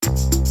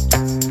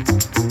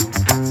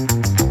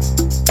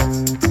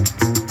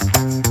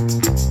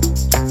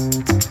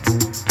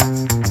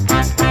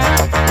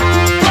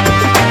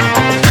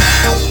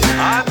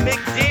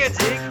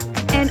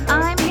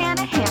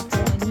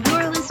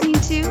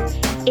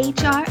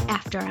HR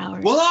After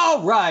Hours. Well,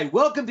 all right.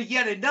 Welcome to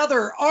yet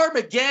another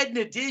Armageddon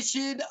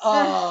edition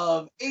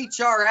of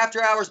HR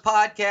After Hours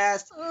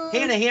podcast.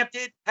 Hannah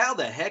Hampton, how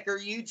the heck are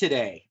you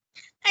today?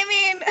 I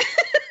mean,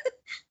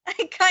 I'm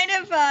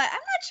not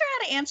sure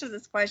how to answer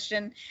this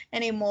question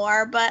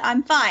anymore, but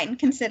I'm fine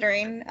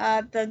considering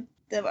the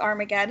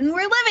Armageddon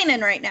we're living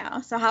in right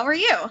now. So how are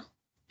you?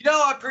 You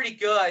know, I'm pretty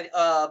good.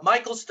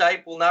 Michael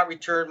Stipe will not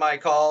return my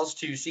calls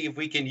to see if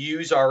we can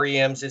use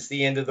REM's It's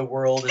the End of the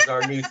World as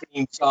our new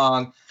theme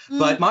song.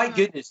 But my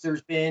goodness,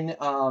 there's been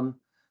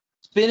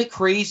it's been a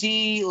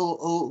crazy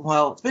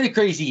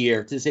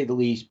year, to say the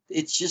least.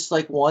 It's just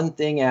like one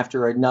thing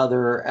after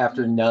another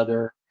after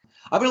another.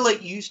 I'm going to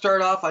let you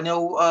start off. I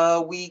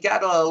know we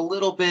got a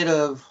little bit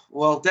of,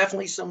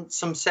 definitely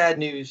some sad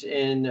news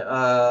in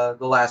the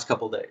last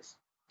couple of days.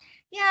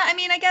 Yeah, I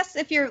mean, I guess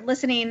if you're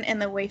listening in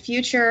the way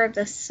future,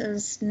 this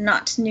is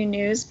not new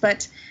news,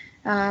 but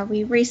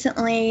we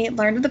recently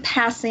learned of the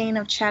passing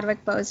of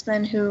Chadwick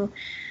Boseman, who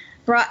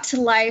brought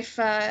to life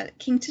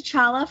King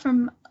T'Challa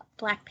from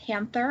Black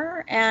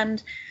Panther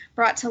and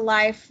brought to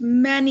life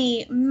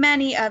many,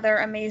 many other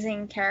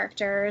amazing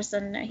characters.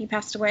 And he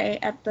passed away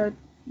at the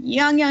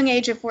young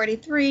age of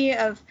 43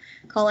 of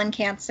colon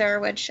cancer,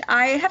 which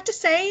I have to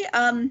say,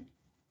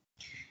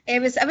 I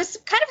was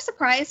kind of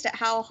surprised at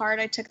how hard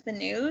I took the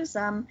news,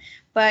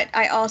 but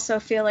I also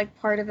feel like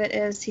part of it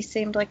is he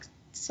seemed like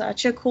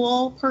such a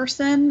cool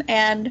person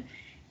and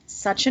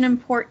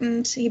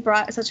he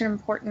brought such an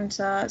important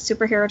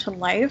superhero to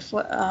life.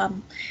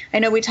 I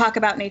know we talk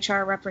about in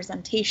HR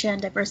representation,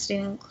 diversity,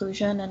 and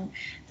inclusion, and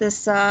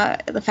this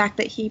the fact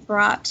that he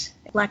brought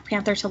Black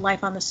Panther to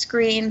life on the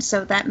screen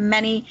so that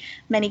many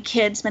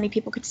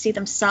people could see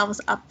themselves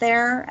up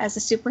there as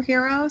a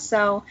superhero.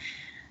 So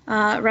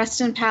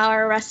rest in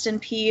power, rest in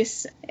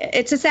peace.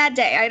 It's a sad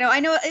day. I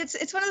know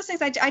it's one of those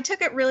things I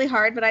took it really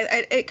hard, but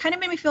it kind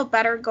of made me feel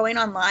better going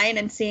online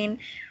and seeing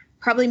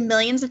probably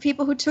millions of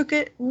people who took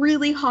it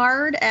really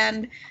hard.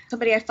 And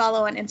somebody I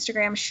follow on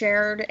Instagram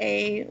shared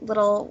a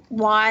little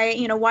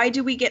why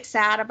do we get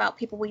sad about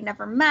people we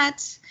never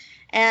met,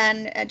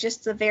 and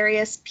just the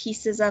various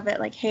pieces of it,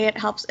 like, hey, it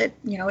helps it,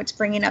 it's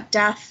bringing up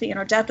death.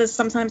 Death is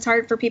sometimes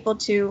hard for people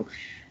to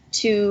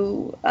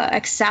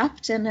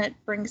accept, and it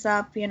brings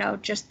up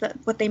just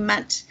what they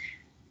meant,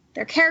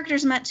 their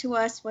characters meant to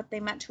us, what they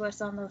meant to us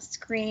on the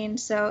screen.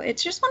 So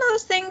it's just one of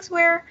those things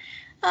where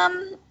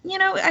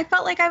I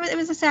felt like it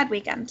was a sad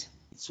weekend.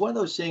 It's one of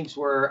those things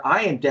where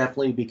I am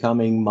definitely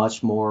becoming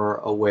much more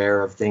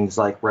aware of things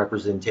like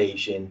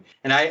representation.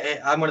 And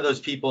I'm one of those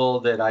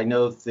people that I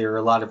know there are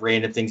a lot of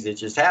random things that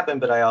just happen,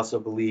 but I also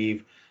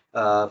believe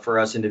for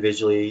us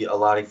individually, a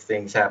lot of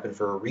things happen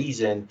for a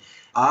reason.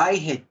 I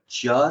had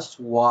just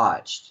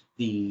watched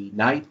the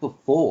night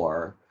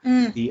before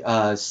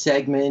the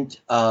segment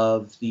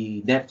of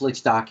the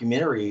Netflix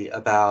documentary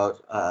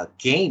about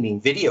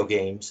video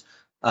games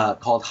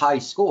called High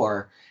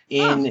Score.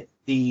 In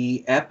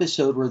the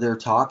episode where they're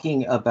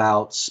talking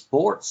about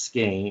sports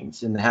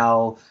games and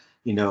how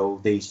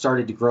they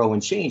started to grow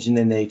and change, and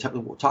then they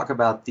talk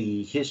about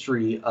the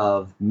history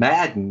of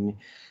Madden.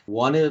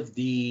 One of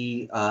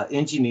the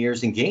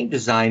engineers and game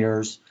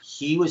designers,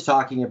 he was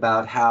talking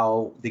about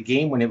how the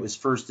game, when it was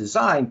first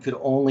designed, could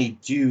only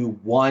do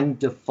one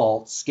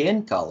default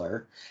skin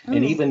color.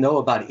 And even though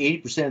about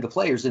 80% of the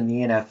players in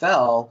the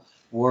NFL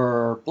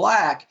were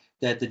black,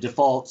 that the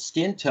default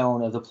skin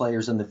tone of the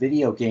players in the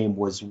video game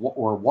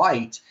were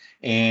white.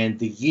 And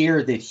the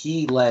year that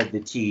he led the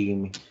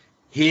team,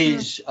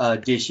 his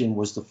edition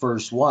was the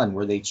first one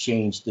where they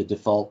changed the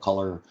default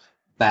color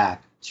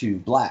back to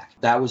black.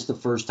 That was the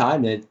first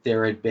time that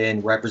there had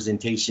been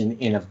representation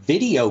in a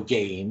video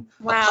game,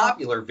 a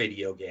popular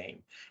video game.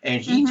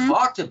 And he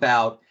talked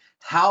about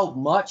how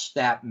much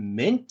that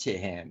meant to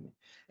him.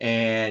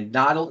 And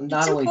not only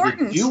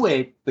to do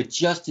it, but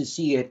just to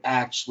see it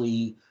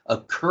actually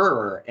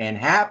occur and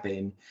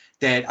happen.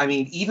 That, I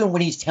mean, even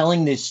when he's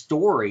telling this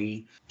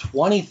story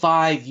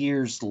 25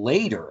 years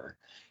later,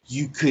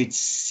 you could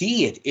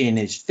see it in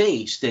his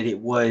face that it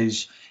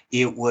was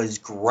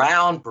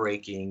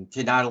groundbreaking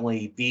to not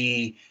only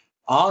be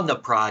on the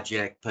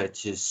project, but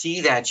to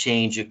see that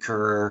change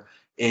occur.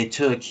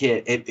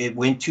 It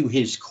went to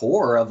his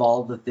core of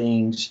all the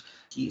things,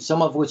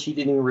 some of which he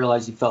didn't even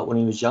realize he felt when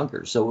he was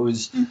younger. So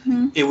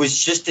it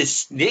was just a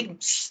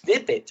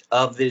snippet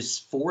of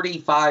this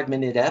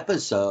 45-minute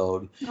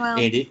episode. Wow.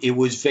 And it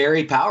was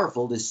very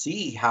powerful to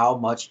see how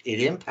much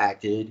it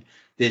impacted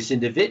this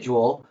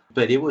individual.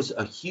 But it was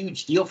a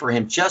huge deal for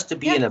him just to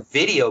be in a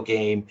video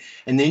game.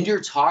 And then you're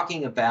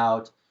talking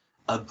about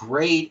a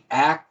great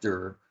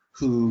actor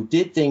who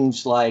did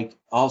things like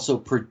also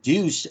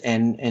produce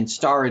and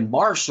star in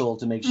Marshall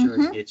to make sure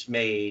it gets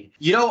made.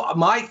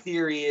 My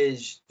theory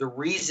is the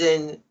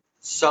reason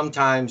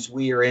sometimes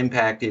we are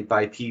impacted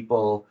by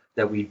people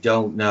that we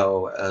don't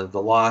know,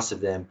 the loss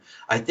of them.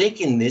 I think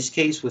in this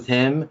case with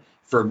him,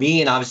 for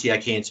me, and obviously I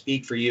can't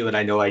speak for you, and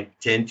I know I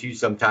tend to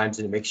sometimes,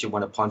 and it makes you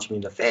want to punch me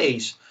in the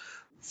face.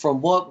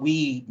 From what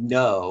we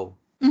know,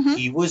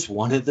 he was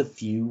one of the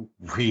few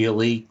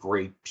really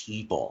great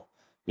people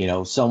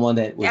Someone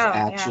that was Oh, yeah.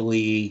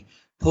 actually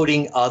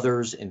putting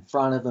others in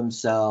front of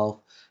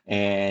himself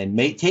and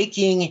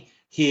taking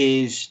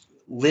his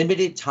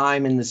limited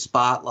time in the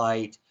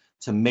spotlight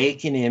to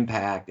make an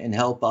impact and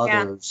help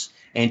Yeah. others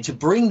and to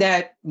bring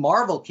that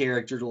Marvel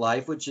character to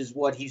life, which is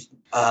what he's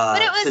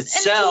But it to was, and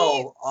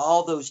sell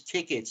all those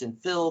tickets and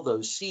fill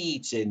those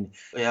seats. And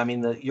I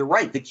mean, you're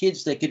right, the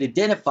kids that could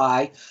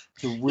identify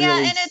to yeah,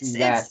 really and see it's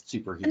that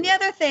and the superhero.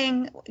 other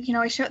thing,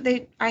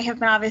 I have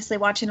been obviously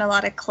watching a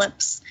lot of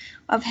clips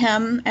of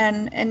him,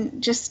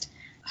 and just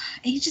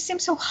he just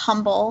seems so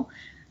humble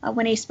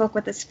when he spoke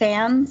with his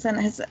fans.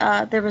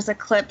 And there was a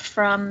clip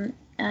from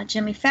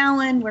Jimmy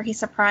Fallon where he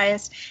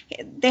surprised.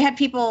 They had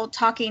people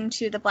talking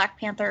to the Black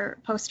Panther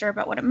poster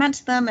about what it meant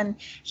to them, and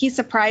he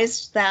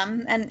surprised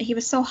them, and he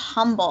was so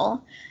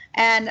humble.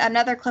 And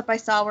another clip I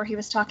saw where he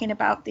was talking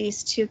about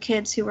these two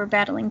kids who were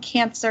battling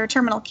cancer,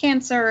 terminal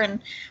cancer,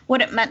 and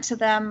what it meant to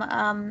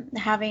them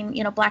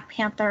having, Black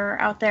Panther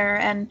out there.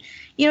 And,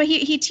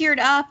 he teared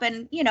up,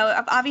 and,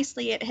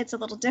 obviously it hits a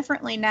little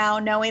differently now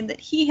knowing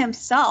that he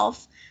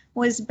himself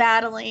was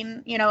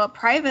battling, a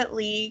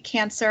privately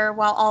cancer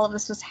while all of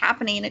this was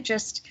happening. It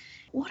just,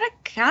 what a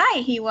guy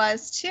he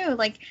was too.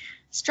 Like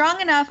strong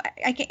enough.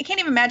 I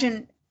can't even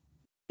imagine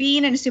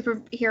being in a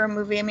superhero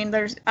movie. I mean,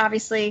 there's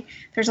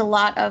a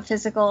lot of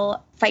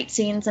physical fight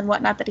scenes and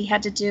whatnot that he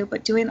had to do,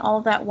 but doing all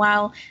of that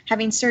while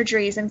having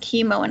surgeries and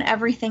chemo and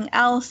everything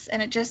else,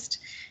 and it's just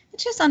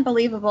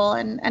unbelievable.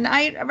 And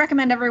I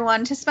recommend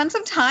everyone to spend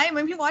some time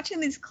maybe watching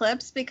these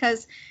clips,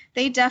 because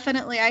I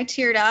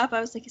teared up.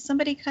 I was like, is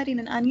somebody cutting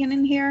an onion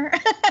in here?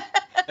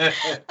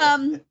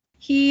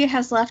 He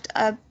has left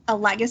a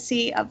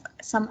legacy of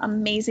some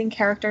amazing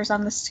characters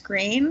on the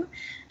screen.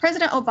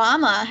 President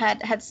Obama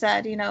had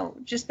said,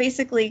 just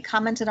basically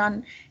commented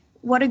on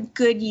what a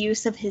good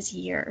use of his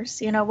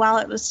years. While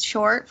it was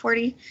short,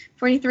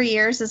 43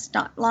 years is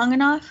not long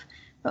enough,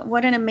 but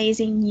what an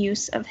amazing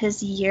use of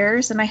his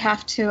years. And I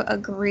have to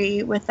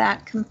agree with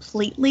that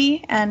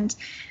completely. And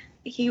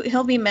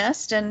he'll be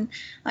missed. And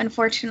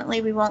unfortunately,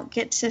 we won't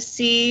get to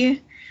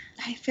see,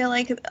 I feel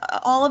like,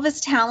 all of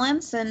his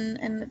talents,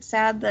 and it's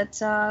sad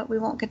that we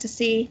won't get to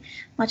see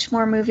much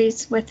more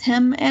movies with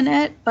him in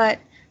it, but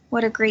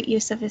what a great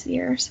use of his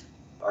years.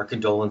 Our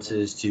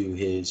condolences to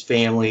his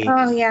family.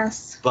 Oh,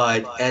 yes.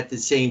 But at the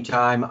same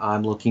time,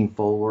 I'm looking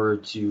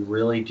forward to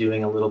really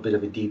doing a little bit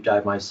of a deep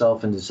dive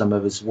myself into some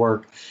of his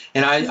work.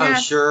 And I'm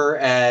Yes. sure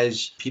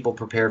as people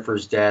prepare for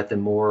his death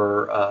and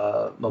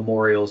more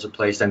memorials are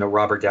placed, I know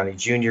Robert Downey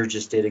Jr.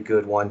 just did a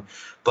good one,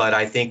 but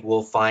I think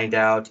we'll find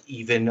out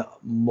even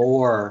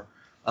more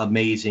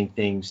amazing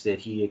things that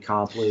he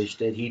accomplished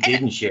that he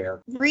didn't share.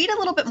 Read a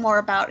little bit more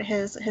about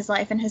his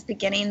life and his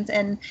beginnings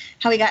and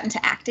how he got into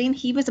acting.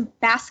 He was a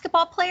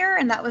basketball player,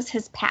 and that was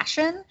his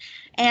passion.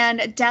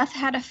 And death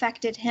had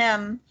affected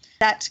him.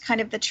 That's kind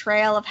of the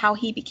trail of how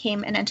he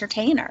became an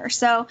entertainer.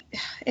 So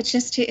it's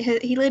just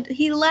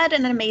he led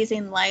an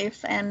amazing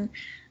life, and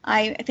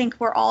I think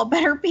we're all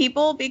better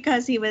people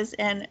because he was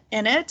in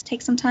it.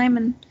 Take some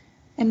time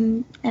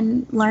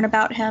and learn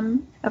about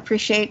him,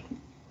 appreciate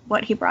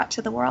what he brought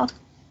to the world.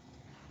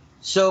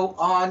 So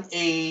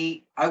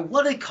I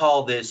want to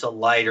call this a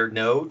lighter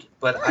note,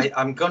 but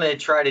I'm going to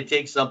try to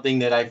take something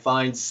that I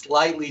find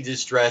slightly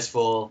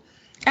distressful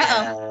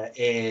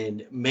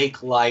and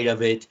make light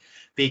of it,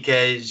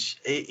 because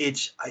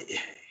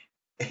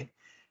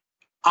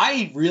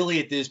I really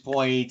at this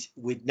point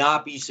would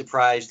not be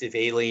surprised if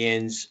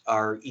aliens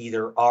are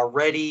either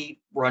already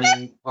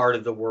running part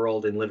of the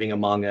world and living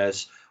among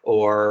us,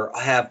 or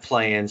have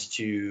plans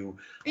to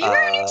Are you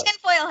wearing your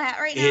tinfoil hat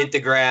right now? hit the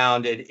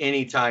ground at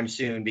any time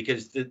soon,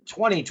 because the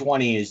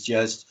 2020 is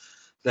just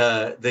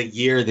the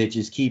year that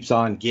just keeps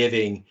on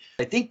giving.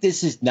 I think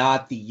this is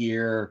not the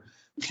year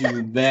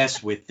to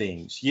mess with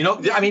things.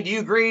 I mean, do you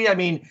agree? I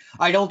mean,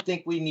 I don't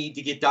think we need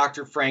to get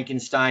Dr.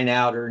 Frankenstein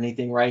out or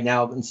anything right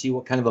now and see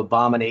what kind of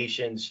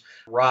abominations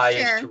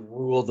rise to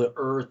rule the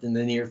earth in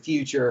the near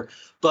future.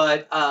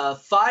 But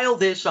file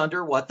this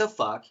under what the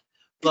fuck.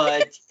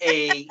 But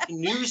a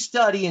new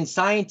study in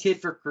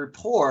Scientific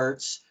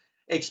Reports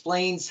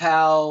explains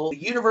how the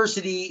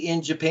university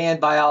in Japan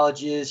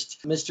biologist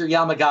Mr.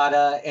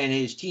 Yamagata and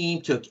his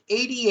team took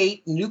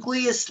 88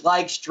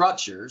 nucleus-like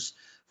structures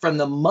from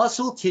the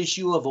muscle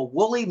tissue of a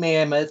woolly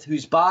mammoth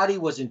whose body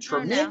was in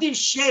tremendous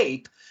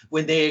shape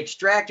when they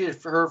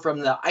extracted her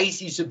from the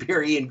icy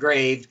Siberian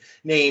grave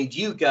named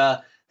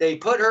Yuka. They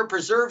put her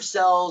preserved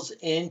cells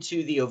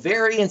into the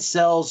ovarian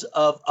cells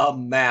of a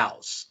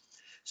mouse.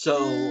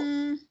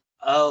 So,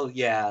 oh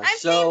yeah. I've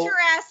seen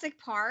Jurassic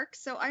Park,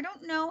 so I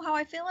don't know how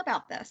I feel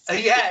about this.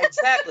 Yeah,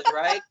 exactly,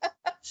 right?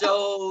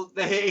 So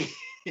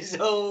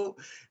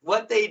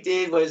what they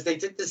did was they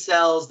took the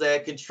cells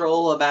that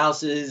control a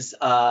mouse's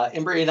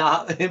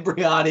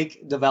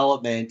embryonic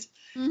development,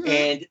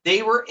 and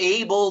they were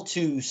able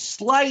to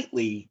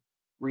slightly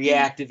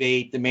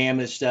reactivate the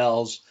mammoth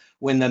cells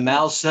when the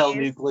mouse cell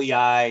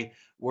nuclei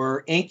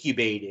were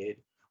incubated.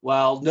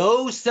 While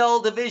no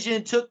cell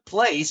division took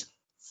place,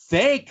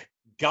 thank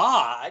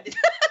God,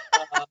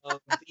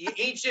 the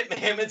ancient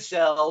mammoth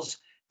cells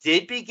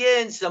did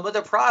begin some of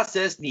the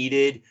process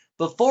needed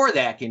before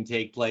that can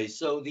take place.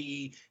 So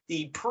the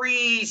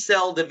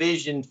pre-cell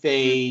division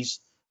phase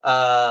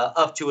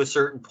up to a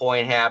certain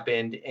point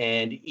happened,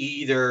 and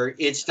either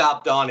it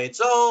stopped on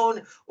its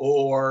own,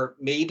 or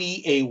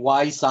maybe a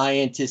wise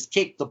scientist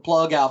kicked the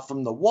plug out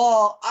from the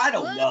wall. I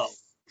don't know,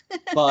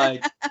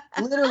 but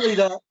literally,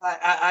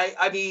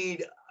 I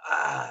mean.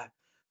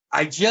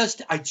 I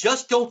just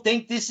don't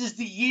think this is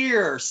the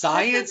year.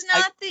 Science, this is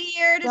not the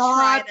year to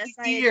try this.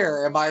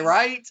 Am I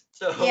right?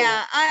 So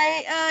yeah,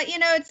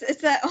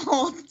 it's that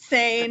old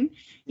saying.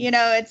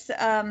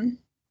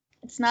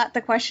 It's not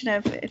the question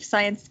of if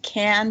science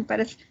can, but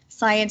if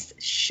science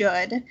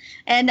should.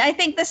 And I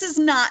think this is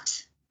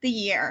not the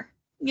year.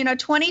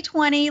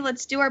 2020.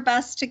 Let's do our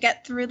best to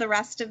get through the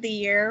rest of the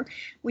year.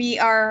 We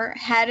are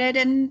headed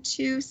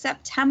into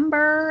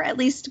September, at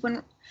least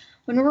when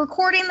we're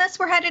recording this,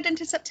 we're headed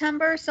into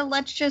September. So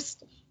let's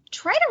just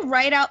try to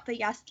write out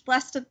the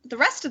rest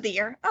of the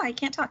year. Oh, I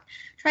can't talk.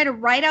 Try to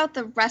write out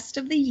the rest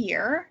of the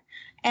year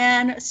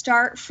and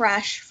start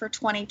fresh for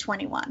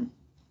 2021.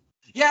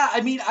 Yeah,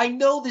 I mean, I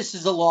know this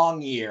is a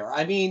long year.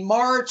 I mean,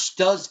 March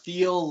does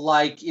feel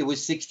like it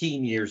was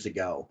 16 years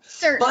ago.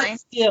 Certainly. But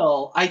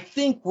still, I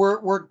think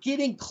we're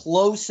getting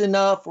close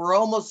enough. We're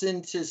almost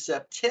into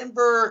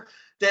September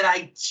that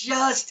I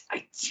just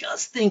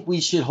think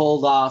we should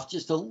hold off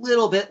just a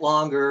little bit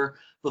longer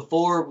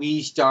before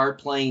we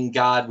start playing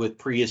God with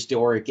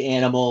prehistoric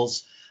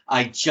animals.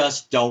 I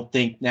just don't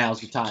think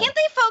now's the time. Can't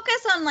they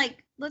focus on,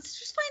 let's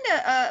just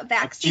find a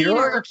vaccine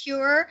or a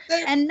cure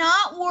and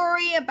not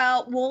worry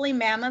about woolly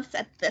mammoths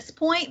at this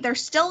point? They're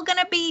still going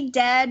to be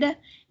dead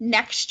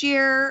next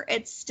year.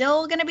 It's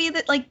still going to be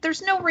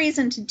there's no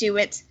reason to do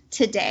it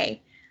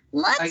today.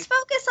 Let's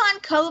focus on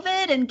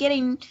COVID and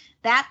getting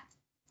that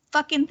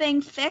fucking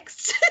thing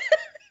fixed.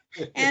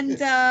 And,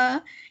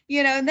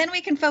 then we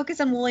can focus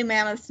on woolly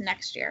mammoths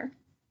next year.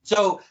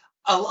 So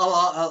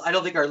I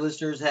don't think our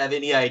listeners have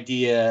any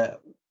idea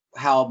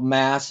how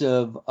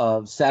massive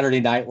of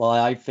Saturday Night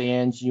Live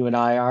fans you and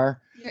I are.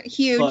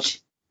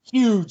 Huge.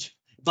 Huge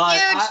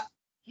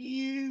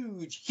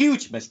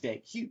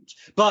mistake. Huge.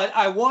 But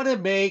I want to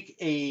make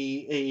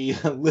a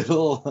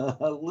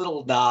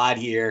little nod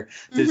here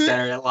to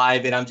Saturday Night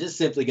Live, and I'm just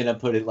simply going to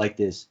put it like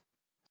this.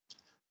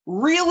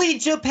 Really,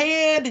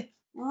 Japan?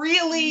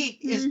 Really?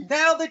 Is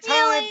now the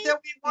time that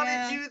we want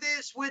to do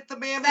this with the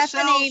mammoth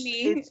cells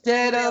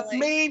instead of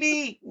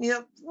maybe?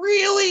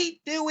 Really?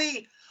 Do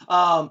we?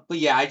 But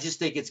yeah, I just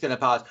think it's going to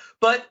pause.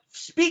 But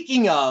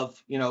speaking of,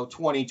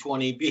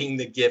 2020 being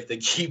the gift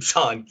that keeps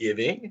on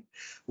giving,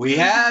 we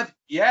have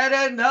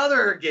yet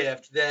another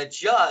gift that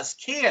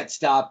just can't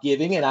stop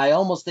giving. And I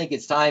almost think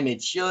it's time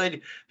it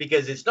should,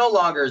 because it's no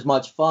longer as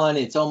much fun.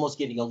 It's almost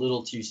getting a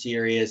little too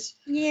serious.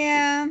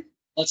 Yeah.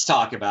 Let's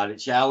talk about it,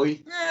 shall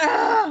we?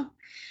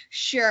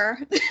 Sure.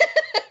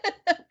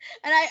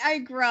 And I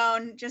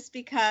groan just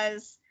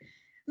because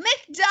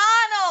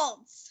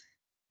McDonald's.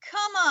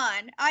 Come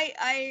on.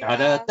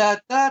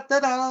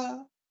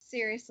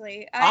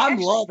 Seriously. I'm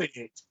loving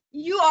it.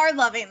 You are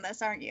loving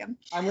this, aren't you?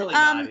 I'm really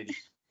not.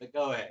 But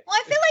go ahead. Well,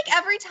 I feel like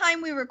every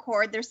time we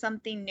record, there's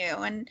something new.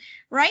 And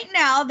right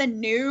now, the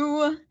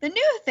new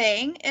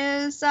thing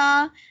is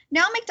now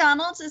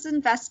McDonald's is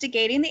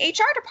investigating the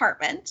HR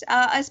department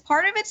as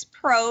part of its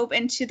probe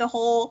into the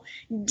whole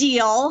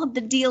deal,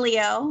 the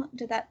dealio.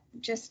 Did that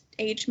just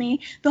age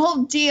me? The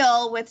whole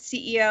deal with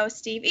CEO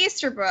Steve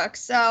Easterbrook.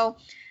 So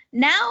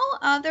now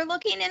they're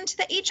looking into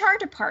the HR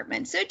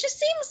department. So it just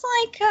seems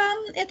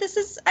like this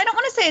is, I don't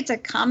want to say it's a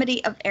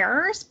comedy of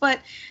errors,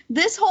 but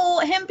this whole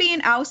him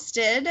being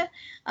ousted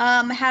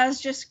has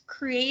just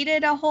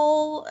created a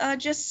whole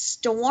just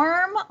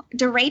storm,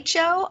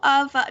 derecho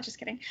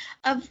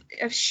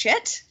of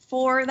shit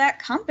for that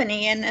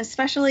company. And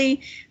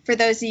especially for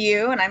those of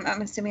you, and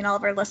I'm assuming all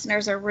of our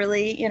listeners are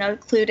really,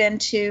 clued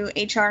into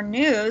HR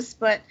news,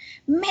 but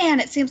man,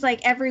 it seems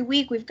like every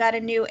week we've got a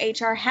new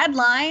HR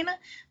headline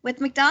with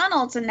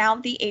McDonald's, and now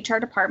the HR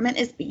department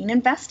is being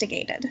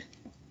investigated.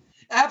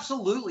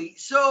 Absolutely.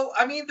 So,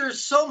 I mean, there's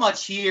so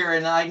much here,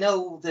 and I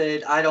know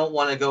that I don't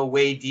want to go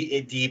way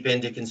deep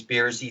into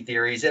conspiracy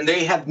theories, and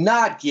they have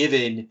not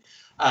given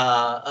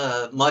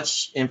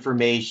much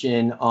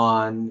information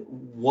on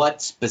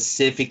what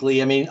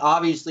specifically. I mean,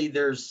 obviously,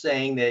 they're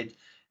saying that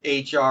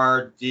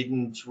HR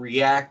didn't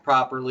react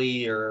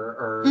properly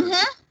or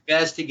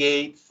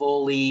investigate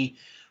fully,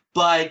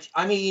 but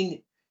I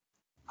mean,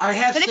 But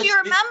if you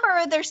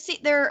remember,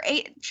 their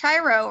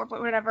Chiro or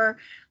whatever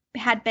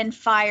had been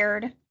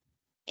fired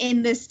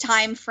in this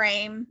time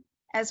frame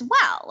as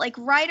well. Like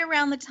right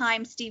around the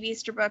time Steve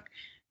Easterbrook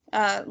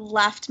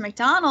left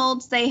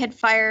McDonald's, they had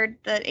fired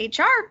the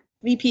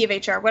VP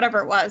of HR, whatever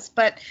it was.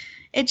 But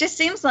it just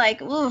seems like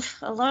a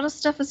lot of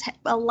stuff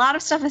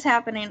is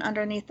happening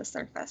underneath the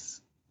surface.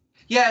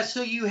 Yeah,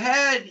 so you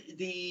had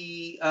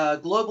the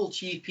global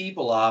chief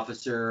people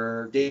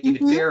officer,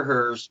 David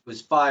Fairhurst,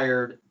 was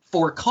fired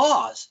for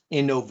cause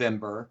in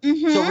November.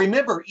 So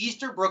remember,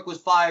 Easterbrook was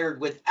fired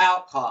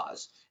without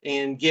cause,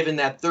 and given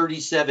that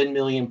 $37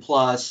 million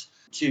plus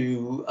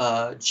to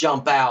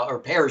jump out or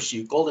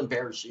parachute, golden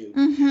parachute.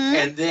 Mm-hmm.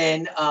 And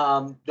then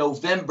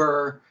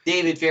November,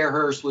 David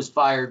Fairhurst was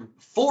fired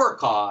for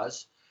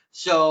cause.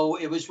 So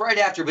it was right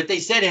after, but they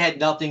said it had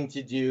nothing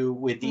to do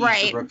with the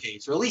Easterbrook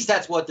case, or at least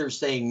that's what they're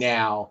saying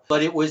now.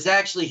 But it was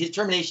actually, his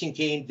termination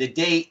came the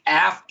day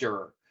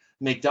after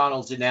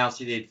McDonald's announced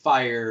it had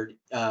fired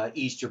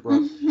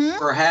Easterbrook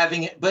for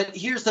having it. But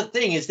here's the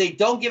thing: is they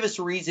don't give us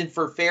a reason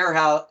for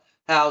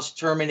Fairhurst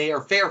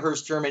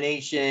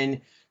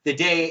termination the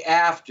day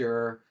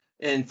after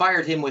and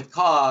fired him with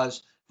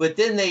cause. But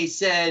then they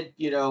said,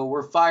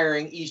 we're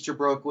firing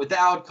Easterbrook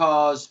without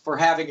cause for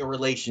having a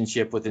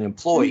relationship with an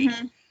employee.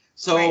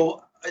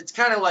 So it's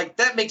kind of like,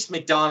 that makes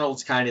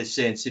McDonald's kind of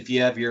sense if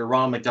you have your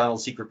Ronald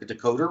McDonald secret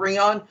decoder ring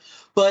on.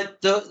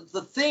 But the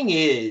thing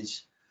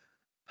is,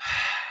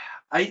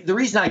 the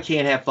reason I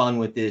can't have fun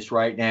with this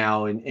right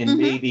now, and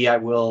maybe I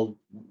will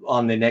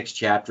on the next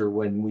chapter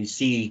when we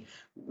see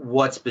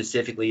what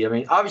specifically, I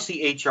mean,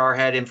 obviously HR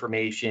had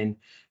information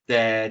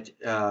that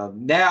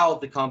now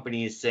the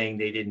company is saying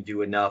they didn't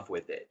do enough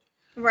with it.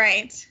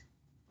 Right.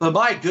 But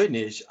my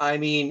goodness, I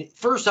mean,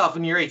 first off,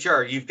 in your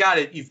HR, you've got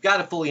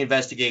to fully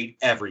investigate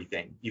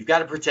everything. You've got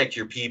to protect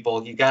your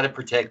people. You've got to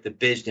protect the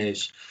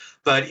business.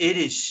 But it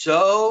is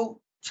so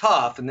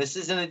tough, and this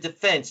isn't a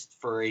defense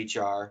for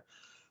HR,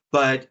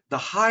 but the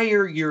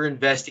higher you're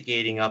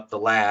investigating up the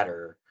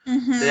ladder,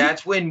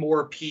 that's when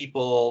more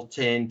people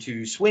tend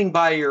to swing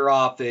by your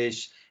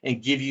office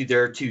and give you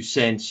their 2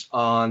 cents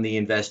on the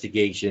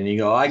investigation. And you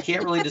go, I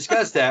can't really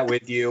discuss that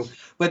with you,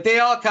 but they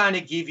all kind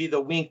of give you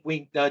the wink,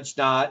 wink, nudge,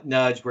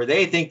 nudge, where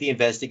they think the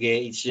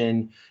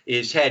investigation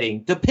is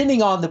heading,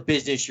 depending on the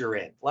business you're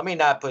in. Let me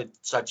not put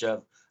such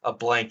a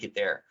blanket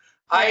there.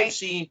 Right. I have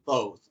seen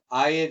both.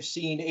 I have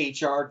seen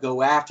HR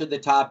go after the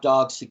top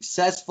dog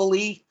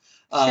successfully.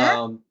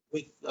 Sure.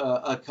 With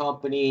a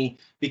company,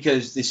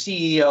 because the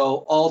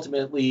CEO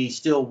ultimately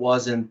still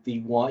wasn't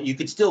the one. You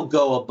could still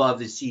go above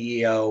the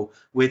CEO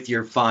with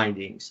your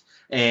findings.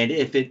 And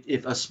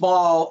if a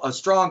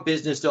strong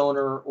business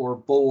owner or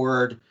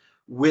board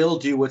will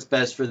do what's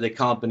best for the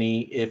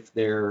company if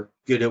they're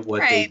good at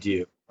what they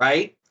do,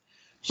 right?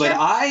 Sure. But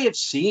I have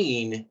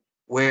seen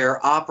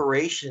where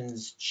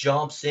operations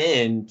jumps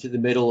into the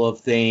middle of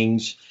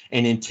things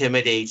and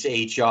intimidates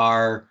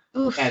HR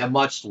at a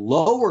much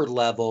lower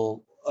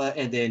level.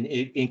 And then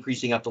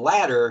increasing up the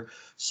ladder.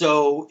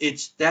 So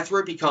that's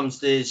where it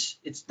becomes this,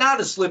 it's not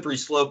a slippery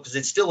slope because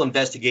it's still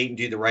investigate and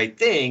do the right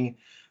thing.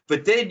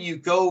 But then you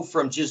go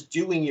from just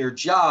doing your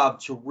job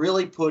to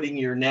really putting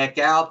your neck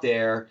out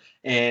there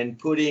and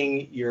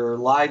putting your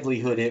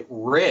livelihood at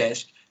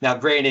risk. Now,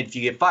 granted, if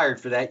you get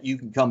fired for that, you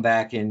can come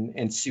back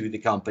and sue the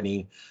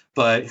company.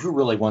 But who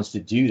really wants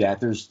to do that?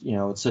 There's,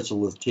 it's such a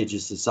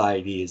litigious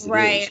society as it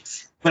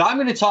is. But I'm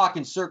going to talk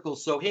in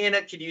circles. So,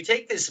 Hannah, can you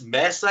take this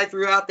mess I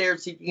threw out there and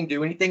see if you can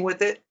do anything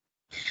with it?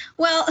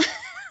 Well,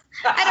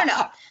 I don't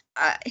know.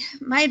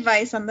 My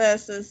advice on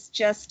this is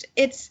just,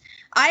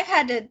 I've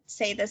had to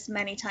say this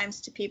many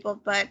times to people,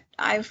 but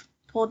I've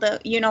pulled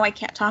I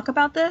can't talk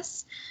about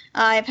this.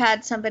 I've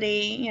had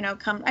somebody,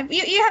 come,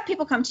 you have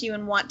people come to you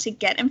and want to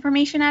get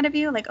information out of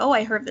you. Like, oh,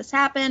 I heard this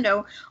happened.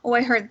 Oh,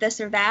 I heard this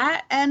or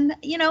that. And,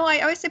 I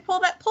always say,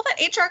 pull that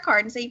HR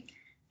card and say,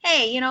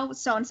 hey,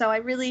 so-and-so, I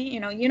really,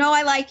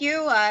 I like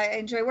you. I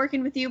enjoy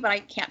working with you, but I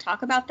can't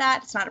talk about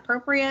that. It's not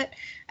appropriate.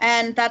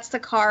 And that's the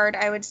card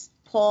I would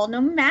pull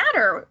no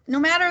matter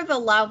the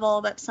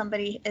level that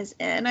somebody is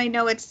in. I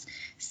know it's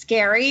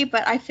scary,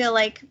 but I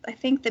think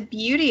the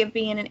beauty of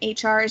being in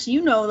HR is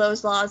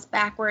those laws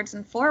backwards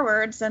and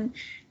forwards and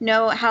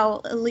know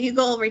how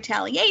illegal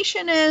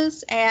retaliation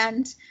is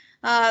and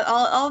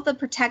all the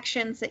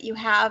protections that you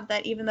have,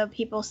 that even though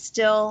people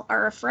still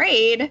are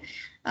afraid,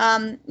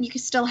 you can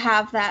still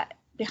have that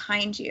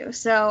behind you.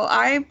 So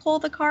I pull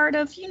the card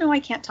of, I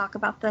can't talk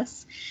about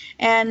this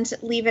and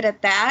leave it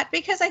at that,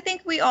 because I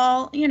think we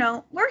all,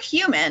 we're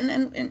human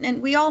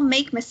and we all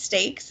make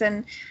mistakes,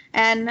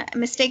 and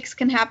mistakes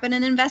can happen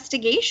in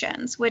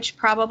investigations, which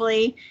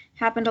probably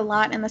happened a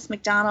lot in this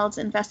McDonald's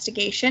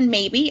investigation.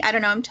 Maybe, I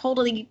don't know, I'm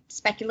totally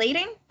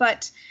speculating,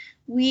 but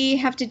we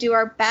have to do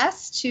our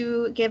best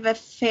to give as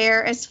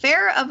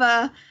fair of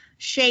a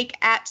shake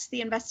at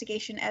the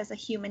investigation as a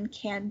human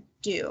can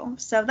do.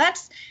 So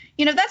that's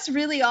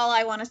really all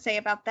I want to say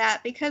about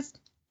that, because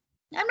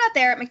I'm not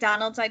there at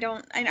McDonald's. I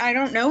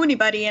don't know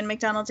anybody in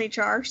McDonald's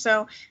HR,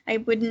 so I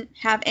wouldn't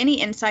have any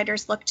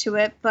insider's look to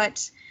it.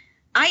 But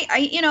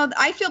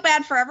I feel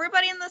bad for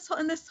everybody in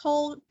this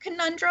whole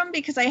conundrum,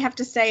 because I have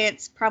to say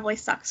it's probably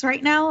sucks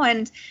right now.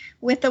 And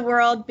with the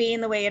world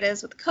being the way it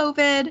is with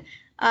COVID,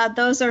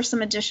 those are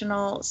some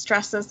additional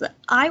stresses that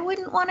I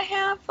wouldn't want to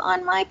have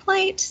on my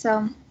plate.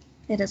 So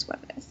it is what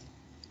it is.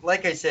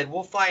 Like I said,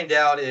 we'll find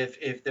out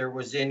if there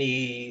was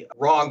any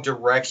wrong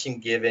direction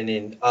given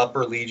in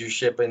upper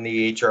leadership in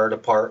the HR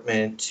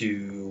department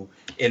to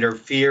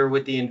interfere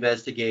with the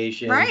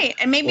investigation. Right.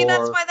 And maybe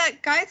that's why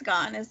that guy's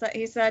gone, is that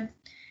he said,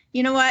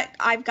 you know what,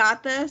 I've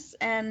got this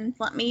and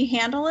let me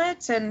handle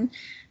it, and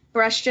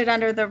brushed it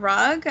under the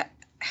rug.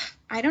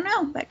 I don't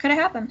know. That could have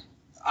happened.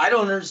 I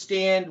don't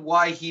understand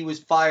why he was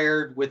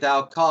fired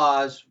without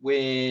cause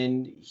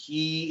when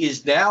he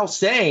is now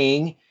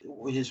saying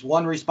his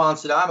one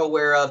response that I'm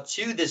aware of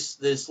to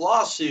this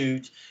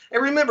lawsuit.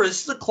 And remember,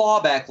 this is a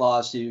clawback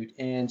lawsuit.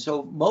 And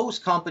so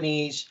most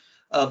companies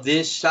of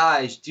this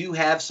size do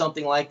have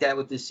something like that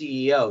with the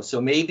CEO. So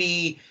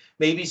maybe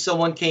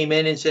someone came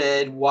in and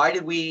said, why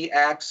did we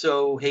act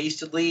so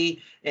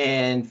hastily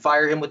and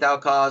fire him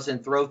without cause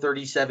and throw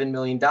 $37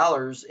 million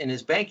in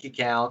his bank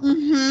account?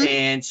 Mm-hmm.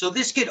 And so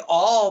this could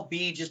all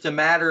be just a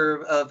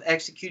matter of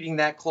executing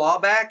that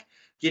clawback,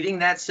 getting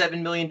that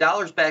 $7 million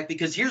back.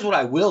 Because here's what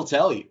I will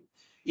tell you.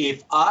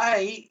 If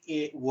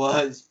it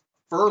was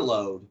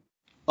furloughed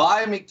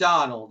by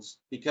McDonald's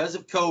because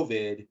of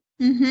COVID,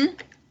 Mm-hmm.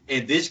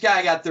 and this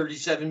guy got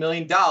 $37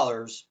 million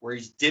where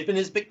he's dipping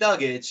his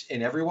McNuggets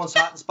in everyone's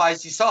hot and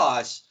spicy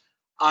sauce,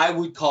 I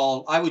would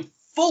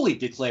fully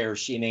declare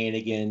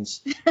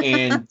shenanigans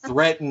and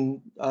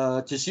threaten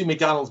to sue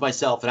McDonald's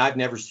myself. And I've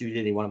never sued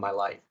anyone in my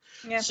life.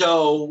 Yeah.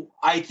 So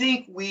I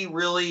think we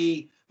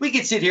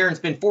could sit here and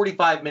spend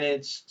 45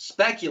 minutes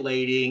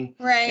speculating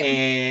Right.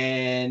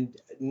 and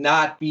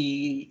not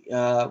be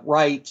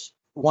right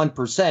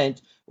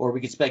 1%. Or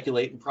we could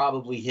speculate and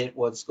probably hit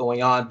what's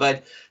going on.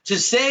 But to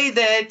say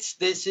that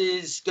this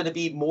is going to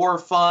be more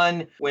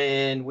fun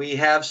when we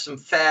have some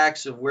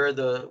facts of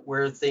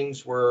where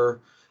things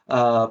were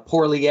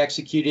poorly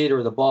executed,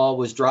 or the ball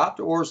was dropped,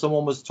 or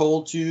someone was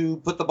told to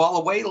put the ball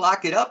away,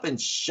 lock it up, and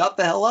shut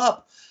the hell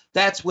up,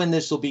 that's when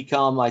this will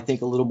become, I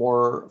think, a little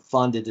more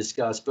fun to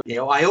discuss. But,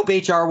 I hope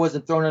HR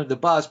wasn't thrown under the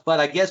bus. But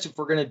I guess if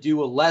we're going to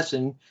do a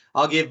lesson,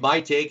 I'll give my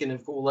take, and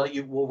if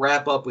we'll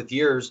wrap up with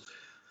yours.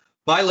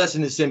 My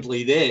lesson is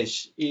simply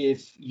this: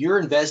 if you're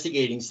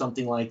investigating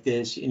something like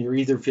this and you're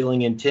either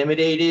feeling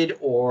intimidated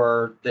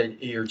or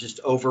that you're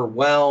just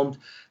overwhelmed,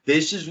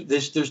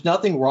 there's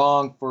nothing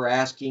wrong for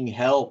asking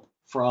help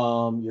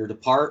from your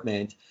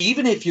department,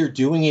 even if you're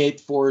doing it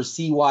for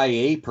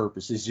CYA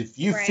purposes. If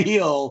you Right.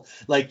 feel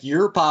like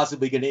you're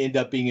possibly going to end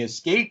up being a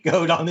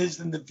scapegoat on this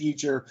in the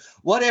future,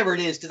 whatever it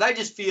is, because I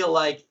just feel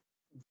like,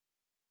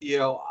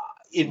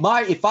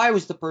 if I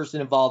was the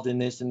person involved in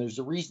this, and there's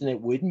a reason it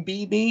wouldn't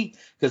be me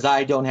because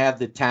I don't have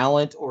the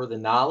talent or the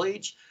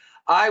knowledge,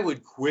 I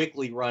would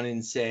quickly run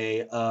and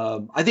say,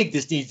 I think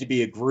this needs to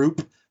be a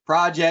group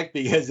project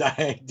because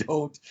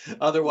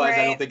otherwise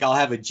I don't think I'll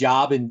have a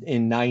job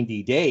in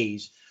 90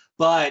 days.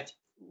 But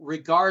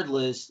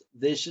regardless,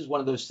 this is one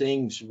of those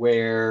things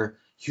where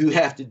you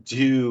have to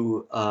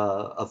do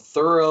a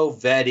thorough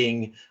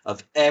vetting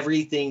of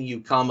everything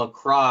you come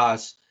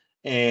across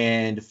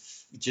and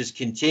just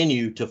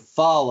continue to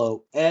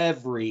follow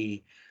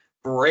every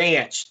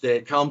branch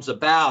that comes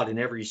about and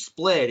every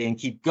split and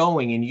keep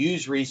going and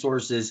use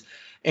resources.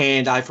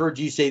 And I've heard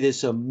you say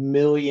this a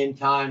million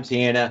times,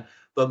 Hannah,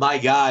 but my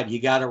God,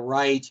 you got to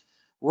write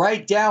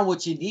down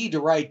what you need to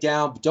write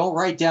down, but don't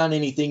write down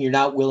anything you're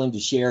not willing to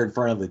share in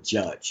front of a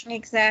judge.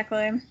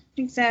 Exactly.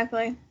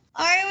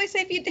 I always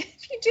say if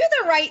you do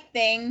the right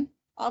thing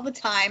all the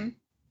time,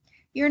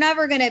 you're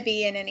never going to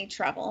be in any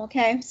trouble,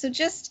 okay? So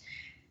just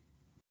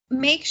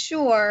make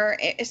sure,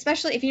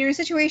 especially if you're in a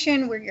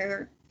situation where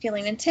you're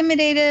feeling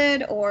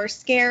intimidated or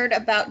scared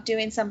about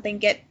doing something,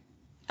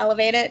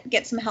 elevate it,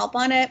 get some help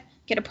on it,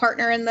 get a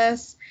partner in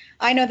this.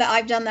 I know that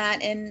I've done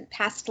that in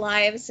past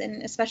lives,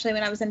 and especially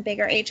when I was in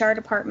bigger HR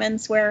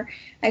departments where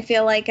I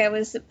feel like it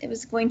was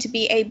going to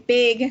be a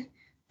big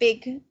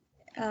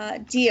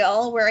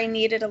deal where I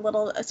needed a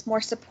little more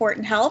support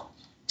and help.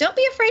 Don't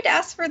be afraid to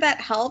ask for that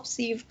help.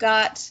 So you've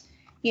got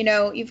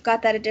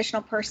that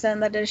additional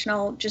person, that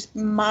additional just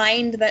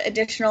mind, that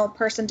additional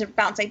person to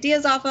bounce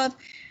ideas off of.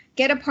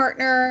 Get a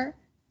partner,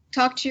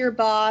 talk to your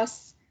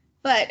boss.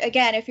 But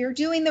again, if you're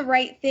doing the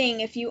right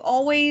thing, if you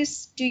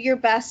always do your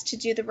best to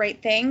do the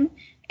right thing,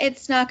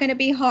 it's not going to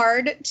be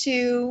hard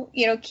to,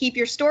 keep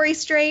your story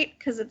straight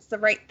because it's the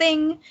right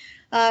thing.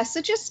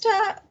 So just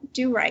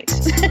do right.